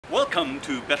Welcome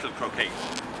to Battle Croquet.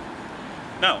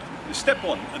 Now, step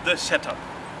one, the setup.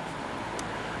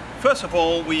 First of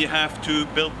all, we have to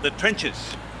build the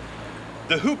trenches.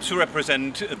 The hoops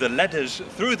represent the ladders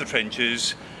through the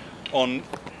trenches. On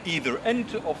either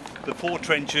end of the 4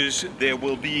 trenches there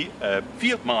will be a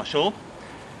field marshal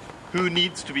who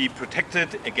needs to be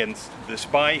protected against the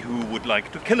spy who would like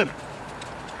to kill him.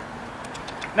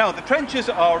 Now, the trenches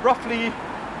are roughly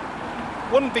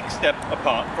 1 big step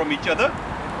apart from each other,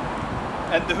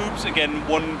 and the hoops again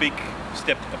 1 big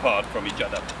step apart from each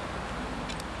other.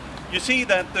 You see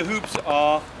that the hoops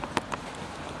are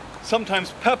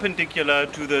sometimes perpendicular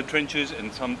to the trenches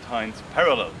and sometimes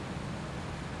parallel.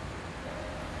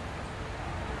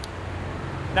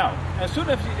 Now, as soon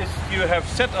as you have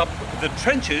set up the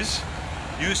trenches,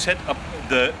 you set up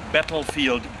the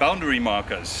battlefield boundary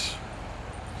markers.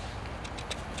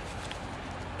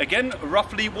 Again,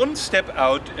 roughly 1 step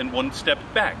out and 1 step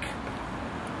back.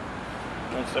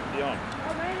 1 step beyond.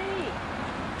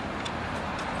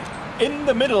 In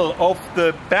the middle of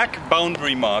the back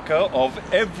boundary marker of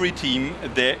every team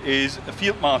there is a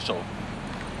field marshal.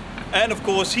 And of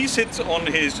course he sits on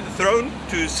his throne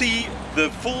to see the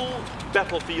full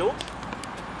battlefield.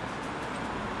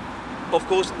 Of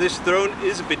course this throne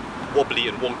is a bit wobbly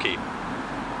and wonky.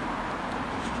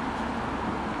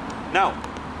 Now,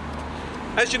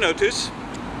 as you notice,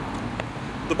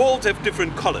 the balls have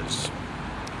different colors.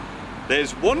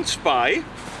 There's 1 spy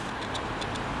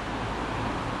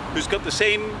who's got the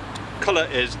same color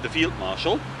as the field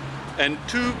marshal, and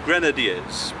 2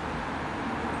 grenadiers.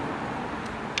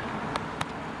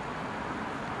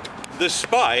 The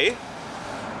spy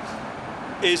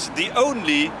is the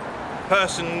only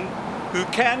person who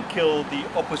can kill the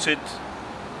opposite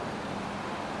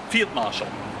field marshal.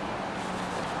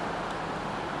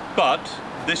 But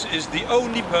this is the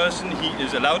only person he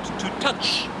is allowed to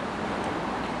touch.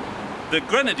 The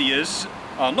grenadiers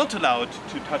are not allowed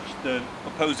to touch the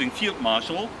opposing field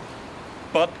marshal,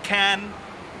 but can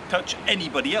touch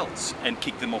anybody else and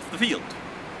kick them off the field.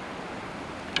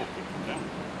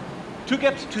 To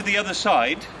get to the other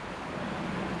side,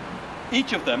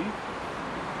 each of them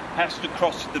has to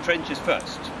cross the trenches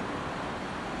first.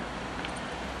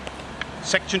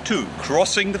 Section 2,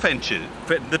 crossing the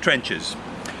trenches.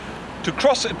 To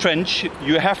cross a trench,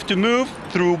 you have to move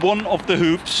through 1 of the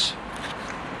hoops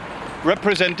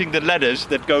representing the ladders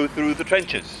that go through the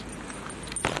trenches.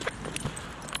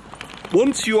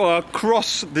 Once you are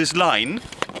across this line,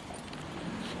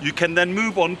 you can then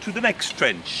move on to the next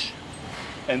trench,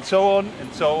 and so on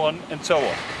and so on and so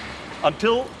on,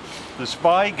 until the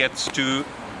spy gets to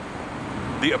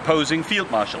the opposing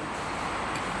field marshal.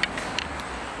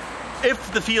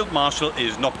 If the field marshal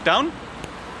is knocked down,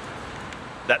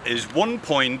 that is 1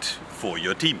 point for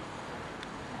your team.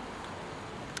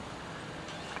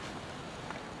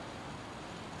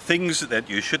 Things that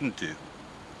you shouldn't do.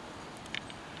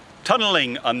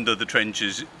 Tunneling under the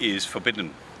trenches is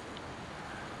forbidden.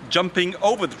 Jumping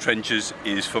over the trenches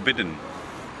is forbidden.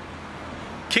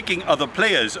 Kicking other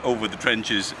players over the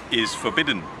trenches is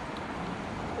forbidden.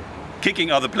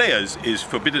 Kicking other players is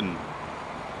forbidden.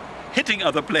 Hitting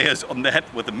other players on the head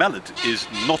with a mallet is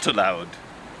not allowed.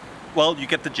 Well, you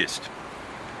get the gist.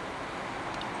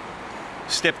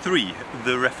 Step 3,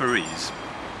 the referees.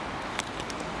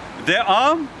 There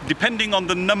are, depending on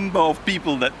the number of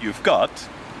people that you've got,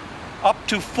 up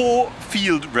to 4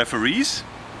 field referees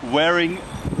wearing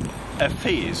a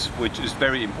fez, which is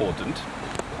very important.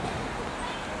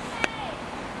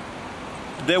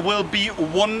 There will be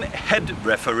 1 head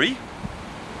referee.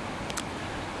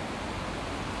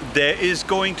 There is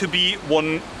going to be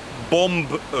 1 bomb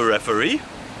referee.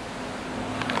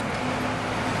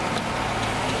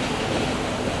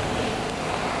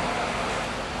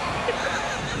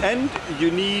 And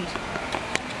you need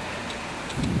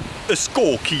a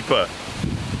scorekeeper.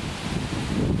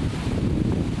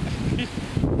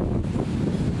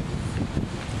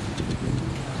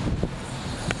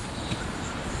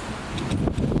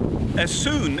 As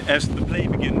soon as the play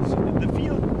begins, the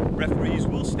field referees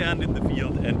will stand in the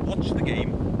field and watch the game,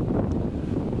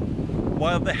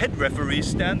 while the head referee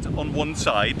stands on one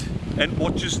side and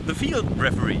watches the field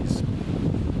referees.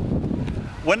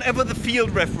 Whenever the field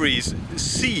referees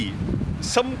see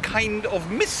some kind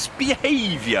of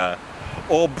misbehavior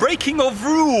or breaking of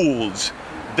rules,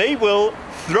 they will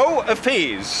throw a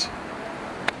fez.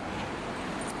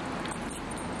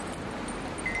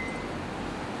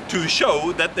 To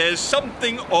show that there's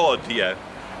something odd here.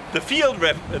 The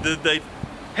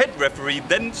head referee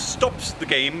then stops the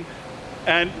game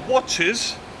and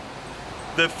watches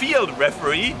the field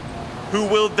referee, who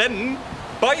will then,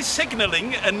 by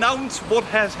signaling, announce what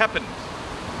has happened.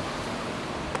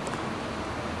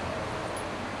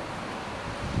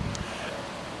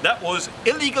 That was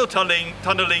illegal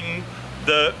tunneling.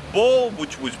 The ball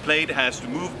which was played has to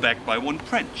move back by 1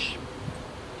 trench.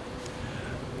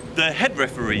 The head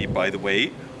referee, by the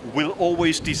way, will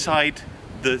always decide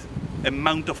the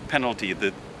amount of penalty,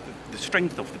 the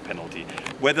strength of the penalty,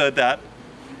 whether that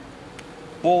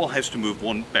ball has to move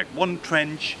back 1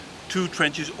 trench, 2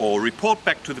 trenches, or report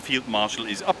back to the field marshal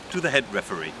is up to the head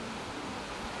referee.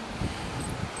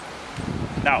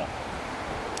 Now,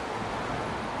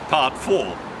 part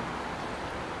 4,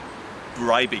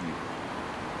 bribing.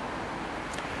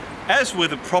 As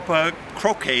with a proper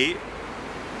croquet,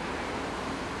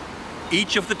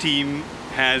 each of the team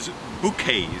has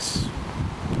bouquets.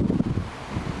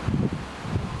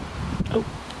 Oh.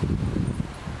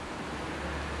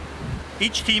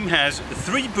 Each team has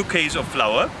 3 bouquets of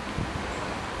flower.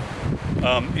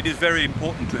 It is very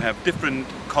important to have different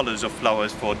colors of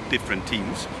flowers for different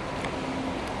teams.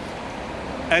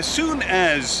 As soon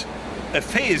as a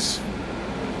phase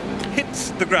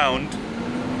hits the ground,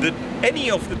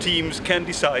 any of the teams can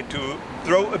decide to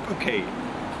throw a bouquet,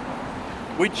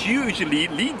 which usually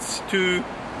leads to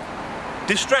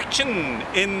distraction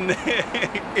in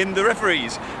in the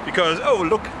referees, because, oh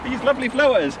look, these lovely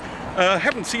flowers,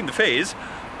 haven't seen the phase,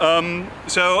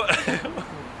 so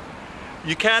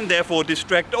you can therefore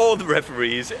distract all the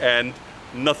referees and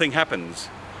nothing happens,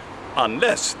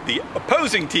 unless the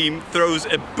opposing team throws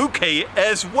a bouquet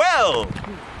as well.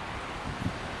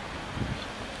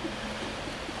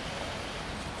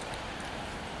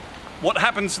 What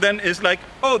happens then is like,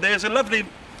 oh, there's a lovely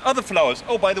other flowers.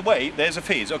 Oh, by the way, there's a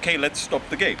phase. Okay, let's stop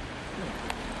the game.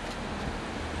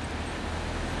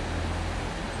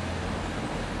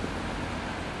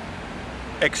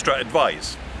 Extra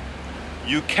advice.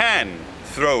 You can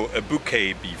throw a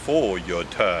bouquet before your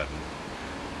turn,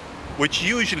 which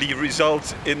usually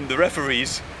results in the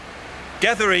referees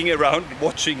gathering around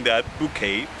watching that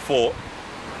bouquet for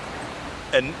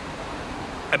an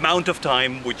amount of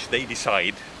time which they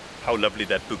decide how lovely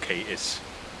that bouquet is.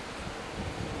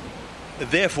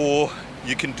 Therefore,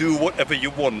 you can do whatever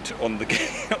you want on the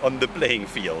on the playing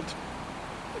field.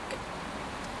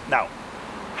 Now,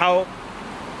 how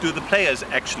do the players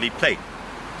actually play?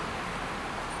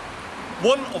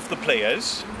 One of the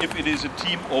players, if it is a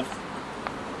team of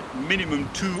minimum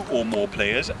 2 or more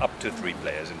players, up to 3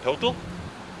 players in total,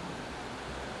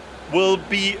 will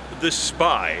be the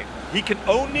spy. He can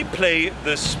only play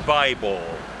the spy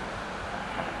ball.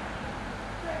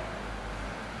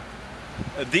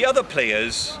 The other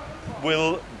players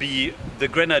will be the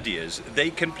grenadiers.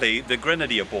 They can play the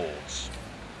grenadier balls.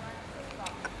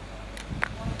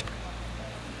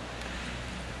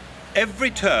 Every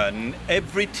turn,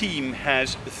 every team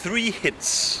has 3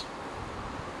 hits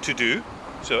to do.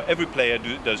 So every player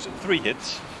does 3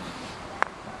 hits.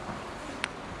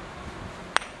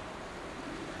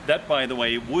 That, by the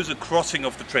way, was a crossing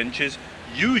of the trenches,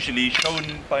 usually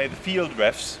shown by the field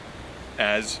refs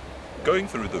as going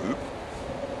through the hoop.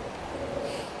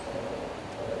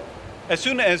 As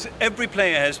soon as every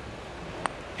player has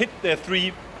hit their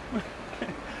 3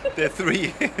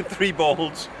 three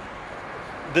balls,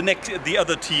 the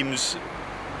other team's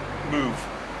move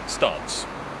starts.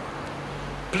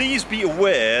 Please be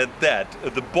aware that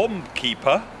the bomb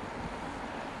keeper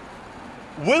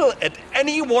will at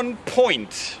any one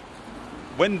point,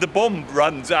 when the bomb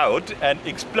runs out and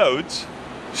explodes,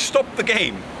 stop the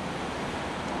game.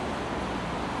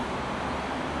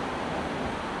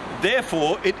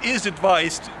 Therefore, it is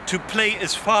advised to play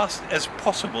as fast as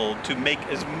possible to make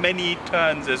as many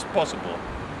turns as possible.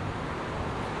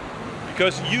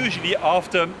 Because usually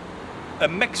after a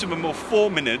maximum of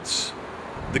 4 minutes,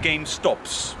 the game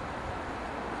stops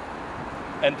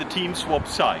and the team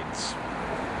swaps sides.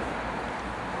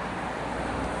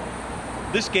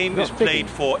 This game is played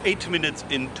for 8 minutes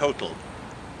in total.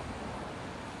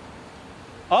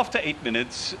 After 8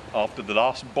 minutes, after the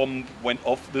last bomb went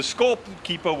off, the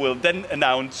scorekeeper will then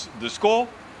announce the score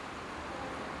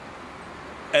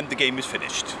and the game is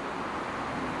finished.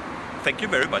 Thank you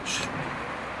very much.